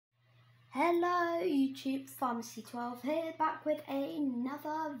Hello YouTube, Pharmacy12 here, back with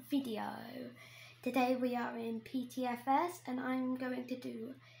another video. Today we are in PTFS and I'm going to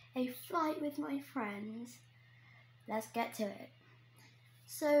do a flight with my friends. Let's get to it.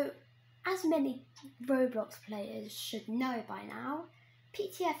 So, as many Roblox players should know by now,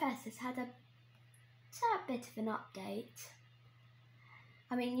 PTFS has had a tad bit of an update.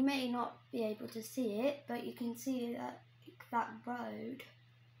 I mean, you may not be able to see it, but you can see that road.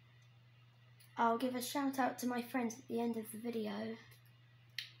 I'll give a shout out to my friends at the end of the video.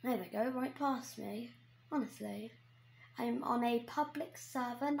 There they go, right past me. Honestly. I'm on a public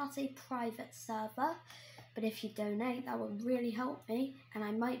server, not a private server. But if you donate, that would really help me. And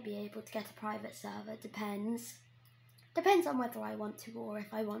I might be able to get a private server. Depends. Depends on whether I want to or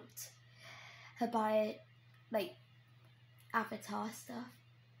if I want to buy, like, avatar stuff.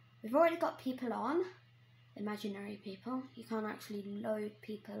 We've already got people on. Imaginary people. You can't actually load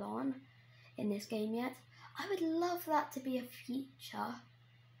people on in this game yet. I would love that to be a feature.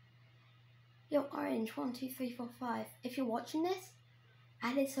 Yo, Orange 1 2 3 4 5. If you're watching this,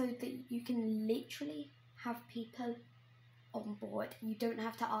 add it so that you can literally have people on board. You don't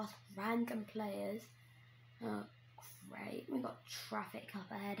have to ask random players. Oh, great. We got traffic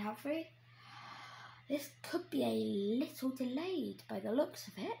up ahead, have we? This could be a little delayed by the looks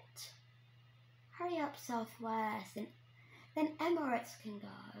of it. Hurry up, Southwest, and then Emirates can go.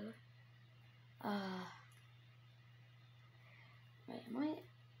 Wait, am I?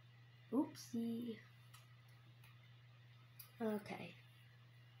 Oopsie. Okay.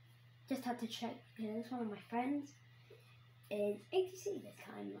 Just had to check because one of my friends is ATC this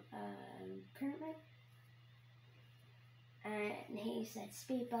time, currently. And he said,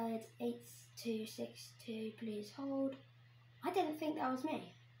 Speedbird 8262, please hold. I didn't think that was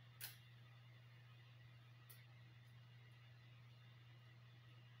me.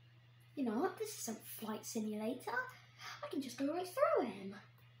 You know what? This is some flight simulator. I can just go right through him.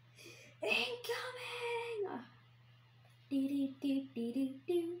 Incoming!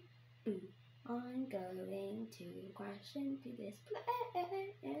 Do-do-do-do-do-do. I'm going to crash into this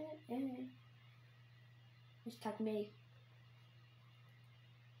plane. Just tag me.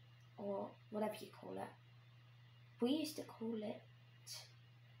 Or whatever you call it. We used to call it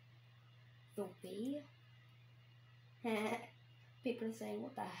the bee. People are saying,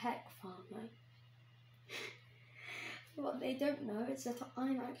 what the heck, farmer? What they don't know is that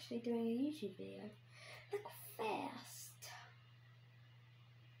I'm actually doing a YouTube video. Look fast.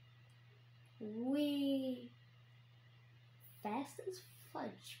 We fast as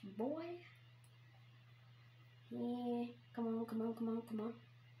fudge, boy. Yeah, come on, come on, come on, come on.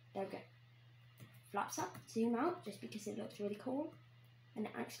 There we go. Flaps up, zoom out, just because it looks really cool. And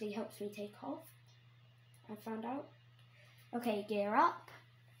it actually helps me take off. I found out. Okay, gear up.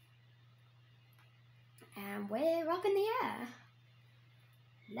 And we're up in the air.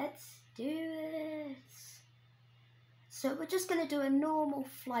 Let's do this. So we're just going to do a normal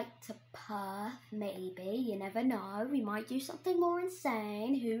flight to Perth, maybe. You never know. We might do something more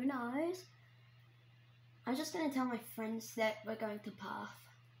insane. Who knows? I'm just going to tell my friends that we're going to Perth.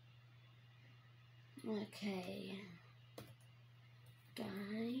 Okay.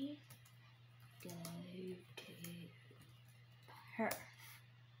 Guys, go to Perth.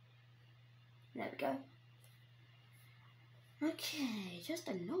 There we go. Okay, just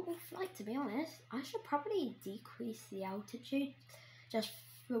a normal flight, to be honest. I should probably decrease the altitude just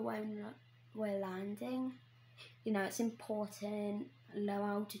for when we're landing. You know, it's important, low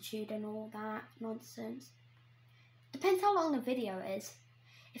altitude and all that nonsense. Depends how long the video is.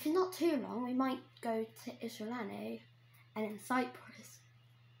 If it's not too long, we might go to Isolani and then Cyprus.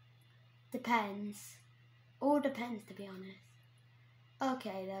 Depends. All depends, to be honest.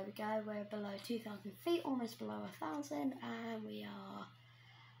 Okay, there we go. We're below 2,000 feet, almost below 1,000, and we are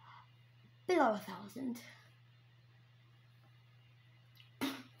below 1,000.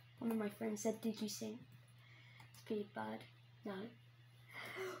 One of my friends said, did you sing Speedbird? No.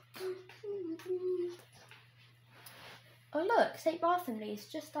 Oh look, St. Bartholomew's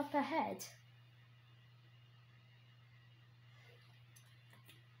just up ahead.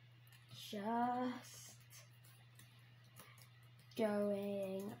 Just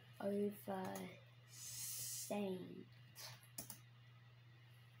going over St.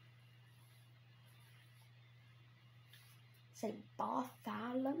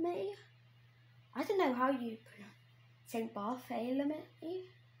 Bartholomew? I don't know how you pronounce St. Bartholomew.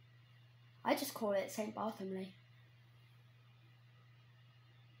 I just call it St. Bartholomew.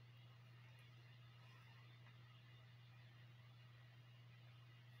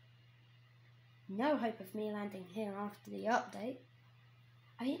 No hope of me landing here after the update.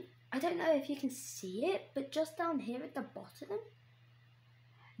 I don't know if you can see it, but just down here at the bottom,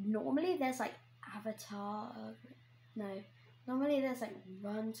 normally there's like avatar, no, normally there's like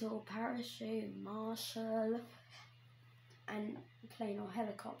rental, parachute, marshal, and plane or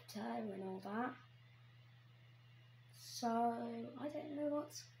helicopter and all that. So, I don't know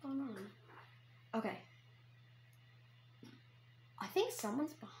what's going on. Okay. I think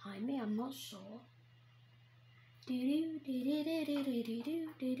someone's behind me, I'm not sure.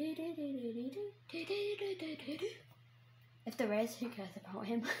 If there is, who cares about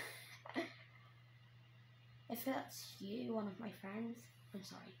him? If that's you, one of my friends, I'm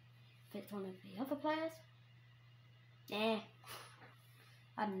sorry. If it's one of the other players, I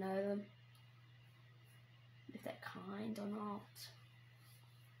don't know them. If they're kind or not.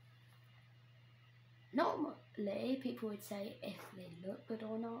 Normally, people would say if they look good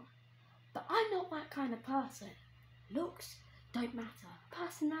or not, but I'm not that kind of person. Looks don't matter.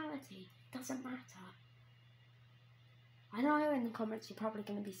 Personality doesn't matter. I know in the comments you're probably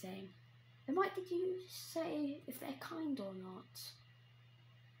going to be saying, then why did you say if they're kind or not?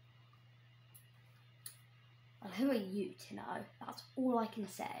 Well, who are you to know? That's all I can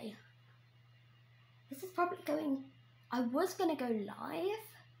say. This is probably I was going to go live,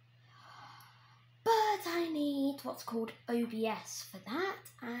 but I need what's called OBS for that,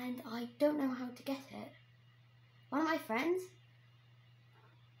 and I don't know how to get it. One of my friends,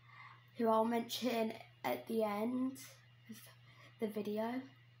 who I'll mention at the end of the video,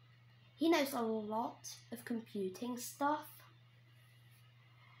 he knows a lot of computing stuff,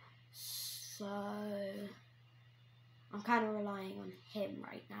 so I'm kind of relying on him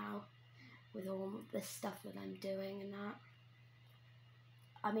right now with all the stuff that I'm doing and that.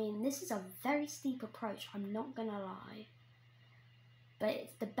 I mean, this is a very steep approach, I'm not gonna lie, but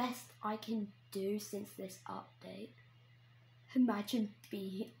it's the best I can do since this update. Imagine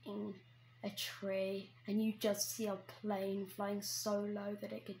being a tree and you just see a plane flying so low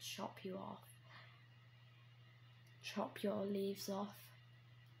that it could chop you off. Chop your leaves off.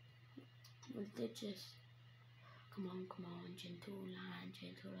 They just, come on, gentle land,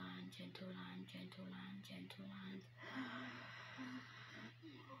 gentle land, gentle land, gentle land, gentle land.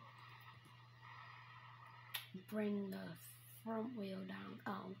 Bring the front wheel down.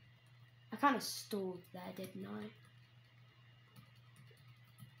 Oh, I kind of stalled there, didn't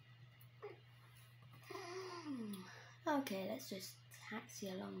I? Okay, let's just taxi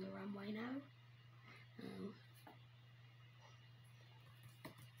along the runway now. Oh.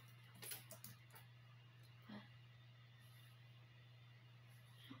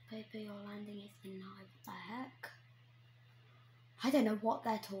 Paper, your landing is denied. What the heck? I don't know what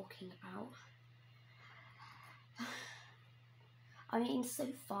they're talking about. I mean, so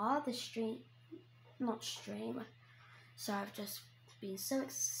far the so I've just been so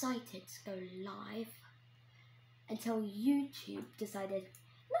excited to go live until YouTube decided,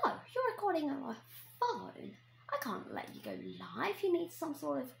 no, you're recording on a phone. I can't let you go live. You need some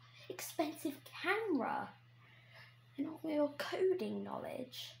sort of expensive camera and all your coding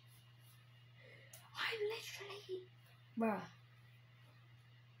knowledge. I'm literally, bruh.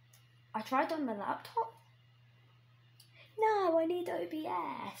 I tried on the laptop. No, I need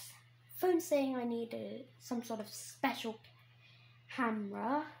OBS. Phone saying I need some sort of special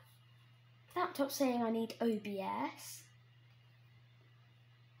camera. Laptop saying I need OBS.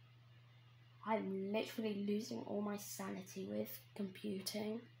 I'm literally losing all my sanity with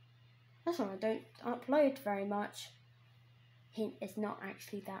computing. That's why I don't upload very much. Hint, it's not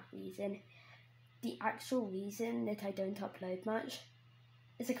actually that reason. The actual reason that I don't upload much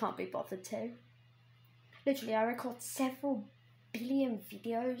is I can't be bothered to. Literally, I record several billion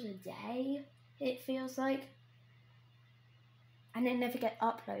videos a day, it feels like, and they never get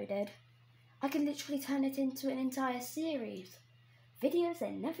uploaded. I can literally turn it into an entire series. Videos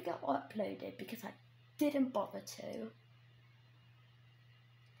that never get uploaded because I didn't bother to.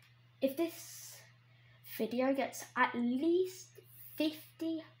 If this video gets at least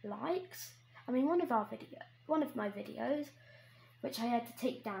 50 likes, I mean one of my videos, which I had to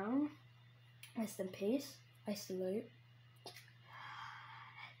take down, rest in peace, I salute,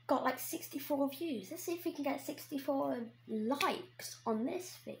 got like 64 views. Let's see if we can get 64 likes on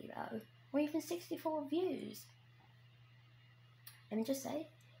this video, or even 64 views. Let me just say,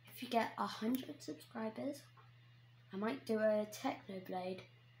 if you get 100 subscribers, I might do a Technoblade.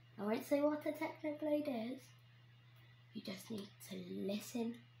 I won't say what a Technoblade is. You just need to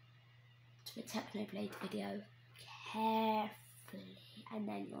listen to the Technoblade video carefully, and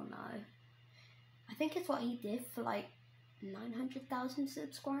then you'll know. I think it's what he did for like 900,000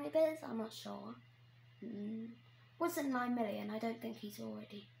 subscribers. I'm not sure. Was it 9 million? I don't think he's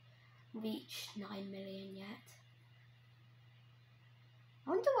already reached 9 million yet. I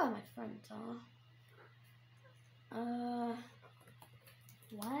wonder where my friends are.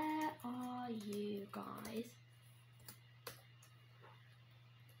 Where are you guys?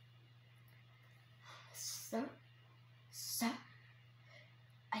 Sir,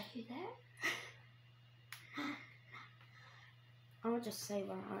 are you there? I'll just say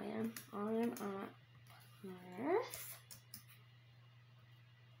where I am. I am at Earth.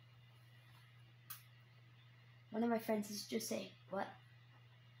 One of my friends is just saying, what?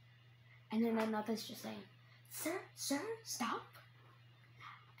 And then another's just saying, sir, stop.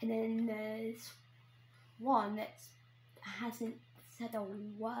 And then there's one that hasn't said a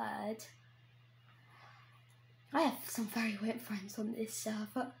word. I have some very weird friends on this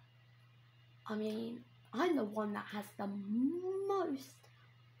server. I mean, I'm the one that has the most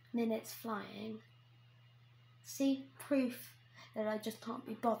minutes flying. See, proof that I just can't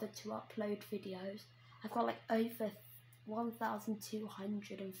be bothered to upload videos. I've got like over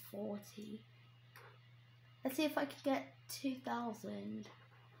 1,240. Let's see if I can get 2,000.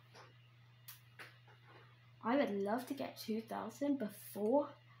 I would love to get 2,000 before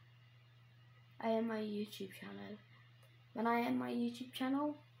I end my YouTube channel. When I end my YouTube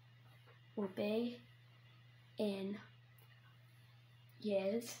channel will be in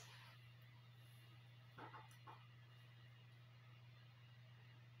years.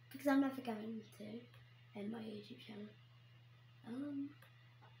 Because I'm never going to end my YouTube channel.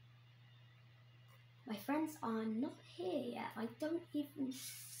 My friends are not here yet. I don't even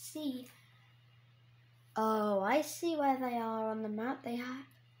see. Oh, I see where they are on the map. They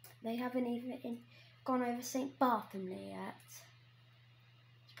haven't even gone over St. Bartholomew yet.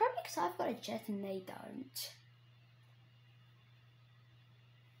 It's probably because I've got a jet and they don't.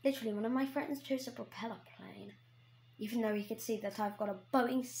 Literally, one of my friends chose a propeller plane, even though he could see that I've got a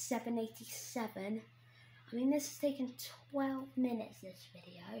Boeing 787. I mean, this has taken 12 minutes, this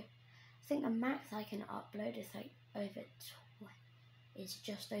video. I think the max I can upload is like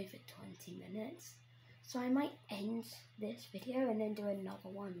just over 20 minutes. So I might end this video and then do another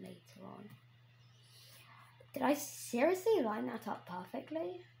one later on. Did I seriously line that up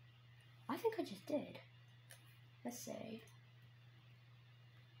perfectly? I think I just did. Let's see.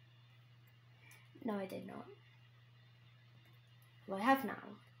 No, I did not. Well, I have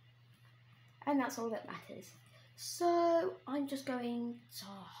now. And that's all that matters. So I'm just going to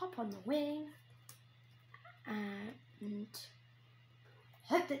hop on the wing and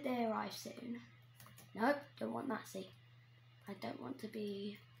hope that they arrive soon. Nope, don't want that, see. I don't want to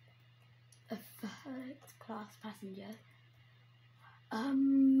be a first class passenger.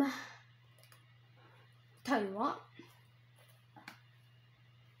 Tell you what.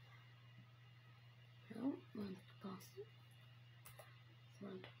 No, one past it.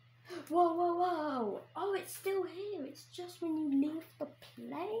 Whoa, whoa, whoa! Oh, it's still here. It's just when you leave the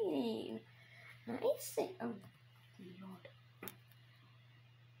plane. Nice. Oh, Lord.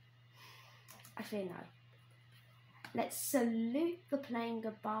 Actually, no. Let's salute the plane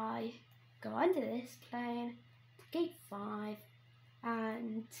goodbye. Go under this plane to gate 5,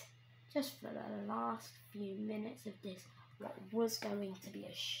 and just for the last few minutes of this, what was going to be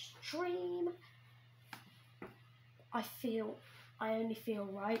a stream, I only feel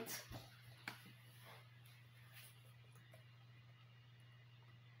right.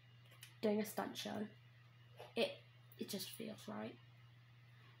 Doing a stunt show. It just feels right.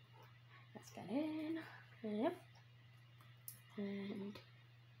 Let's get in. Yep. And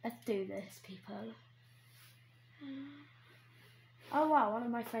let's do this, people. Oh wow, one of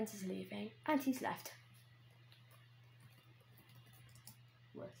my friends is leaving. And he's left.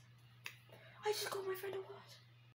 What? I just called my friend a what?